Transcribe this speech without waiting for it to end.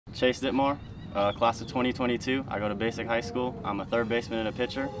Chase Ditmar, class of 2022. I go to basic high school. I'm a third baseman and a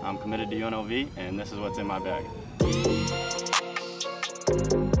pitcher. I'm committed to UNLV, and this is what's in my bag.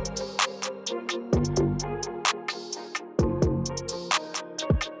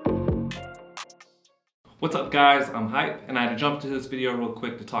 What's up guys, I'm Hype, and I had to jump to this video real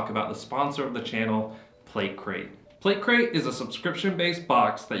quick to talk about the sponsor of the channel, PlateCrate. PlateCrate is a subscription-based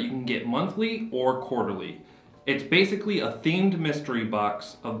box that you can get monthly or quarterly. It's basically a themed mystery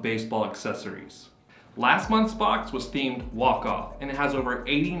box of baseball accessories. Last month's box was themed Walk Off, and it has over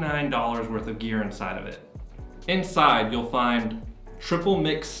 $89 worth of gear inside of it. Inside, you'll find triple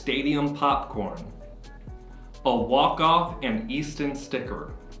mix stadium popcorn, a Walk Off and Easton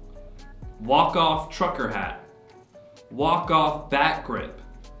sticker, Walk Off trucker hat, Walk Off bat grip,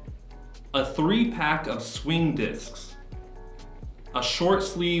 a 3-pack of swing discs, a short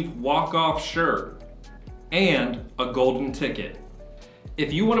sleeve Walk Off shirt, and a golden ticket.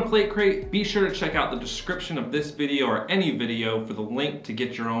 If you want a PlateCrate, be sure to check out the description of this video or any video for the link to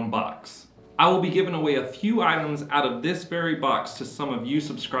get your own box. I will be giving away a few items out of this very box to some of you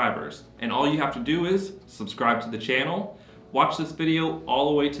subscribers, and all you have to do is subscribe to the channel, watch this video all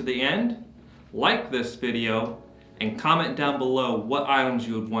the way to the end, like this video, and comment down below what items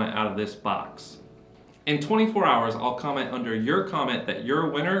you would want out of this box. In 24 hours, I'll comment under your comment that you're a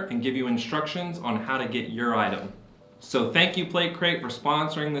winner and give you instructions on how to get your item. So thank you PlateCrate for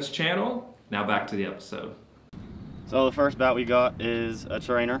sponsoring this channel. Now back to the episode. So the first bat we got is a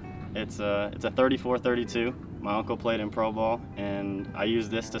trainer. It's a 34-32. My uncle played in pro ball, and I use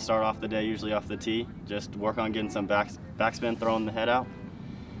this to start off the day, usually off the tee. Just work on getting some backspin, throwing the head out.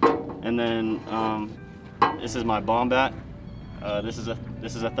 And then this is my bomb bat. This is a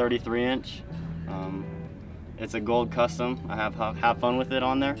 33-inch. It's a gold custom. I have fun with it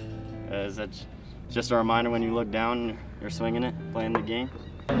on there. It's just a reminder when you look down, you're swinging it, playing the game.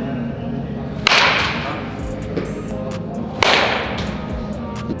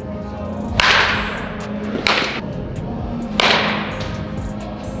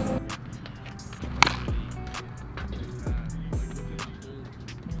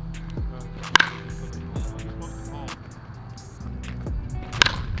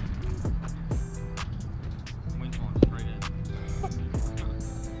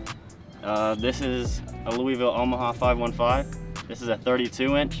 This is a Louisville Omaha 515. This is a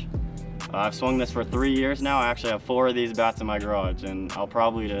 32-inch. I've swung this for 3 years now. I actually have 4 of these bats in my garage, and I'll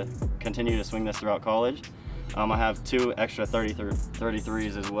probably continue to swing this throughout college. I have 2 extra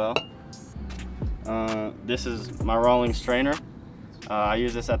 33s as well. This is my Rawlings trainer. I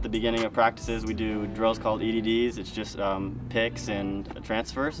use this at the beginning of practices. We do drills called EDDs. It's just picks and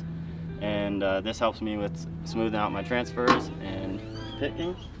transfers. And this helps me with smoothing out my transfers and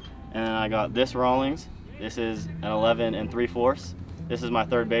picking. And then I got this Rawlings. This is an 11 3/4. This is my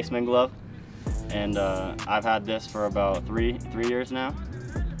third baseman glove. And I've had this for about three years now.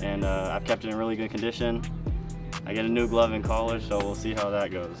 And I've kept it in really good condition. I get a new glove in college, so we'll see how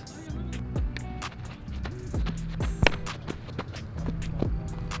that goes.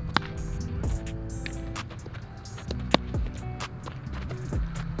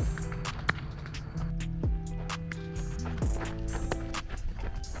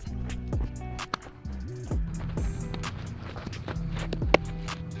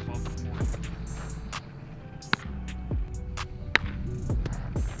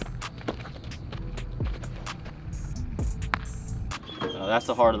 That's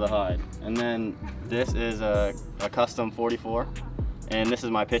the heart of the hide. And then this is a custom 44, and this is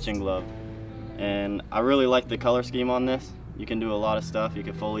my pitching glove. And I really like the color scheme on this. You can do a lot of stuff. You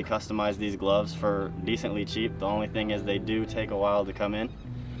can fully customize these gloves for decently cheap. The only thing is they do take a while to come in.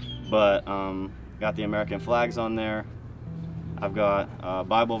 But got the American flags on there. I've got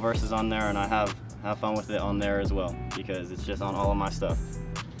Bible verses on there, and I have fun with it on there as well because it's just on all of my stuff.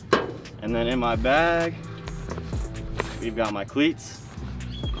 And then in my bag, we've got my cleats.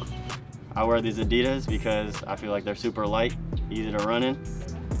 I wear these Adidas because I feel like they're super light, easy to run in.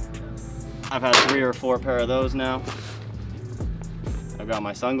 I've had 3 or 4 pair of those now. I've got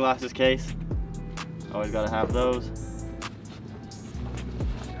my sunglasses case. Always gotta have those.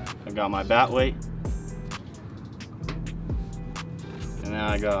 I've got my bat weight. And then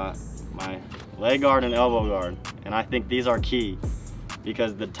I got my leg guard and elbow guard. And I think these are key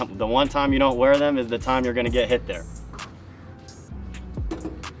because the one time you don't wear them is the time you're gonna get hit there.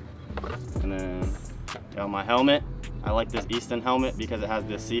 And then got my helmet. I like this Easton helmet because it has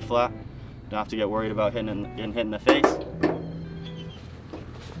this C-flap. Don't have to get worried about getting hit in the face.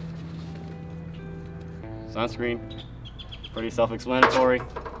 Sunscreen, pretty self-explanatory.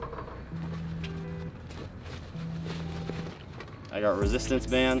 I got resistance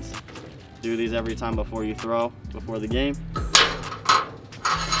bands. Do these every time before you throw, before the game.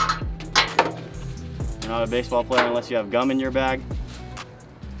 You're not a baseball player unless you have gum in your bag.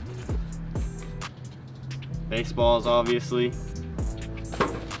 Baseballs, obviously.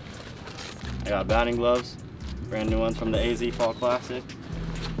 I got batting gloves, brand new ones from the AZ Fall Classic.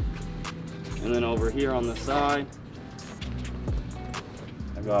 And then over here on the side,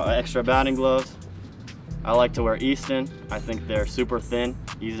 I got extra batting gloves. I like to wear Easton. I think they're super thin,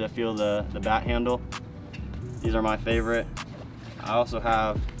 easy to feel the bat handle. These are my favorite. I also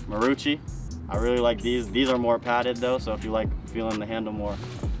have Marucci. I really like these. These are more padded though, so if you like feeling the handle more,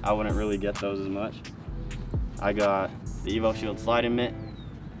 I wouldn't really get those as much. I got the Evo Shield sliding mitt.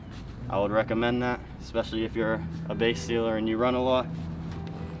 I would recommend that, especially if you're a base stealer and you run a lot.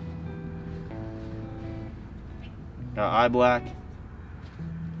 Got eye black,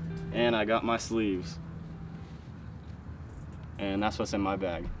 and I got my sleeves. And that's what's in my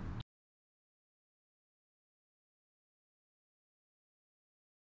bag.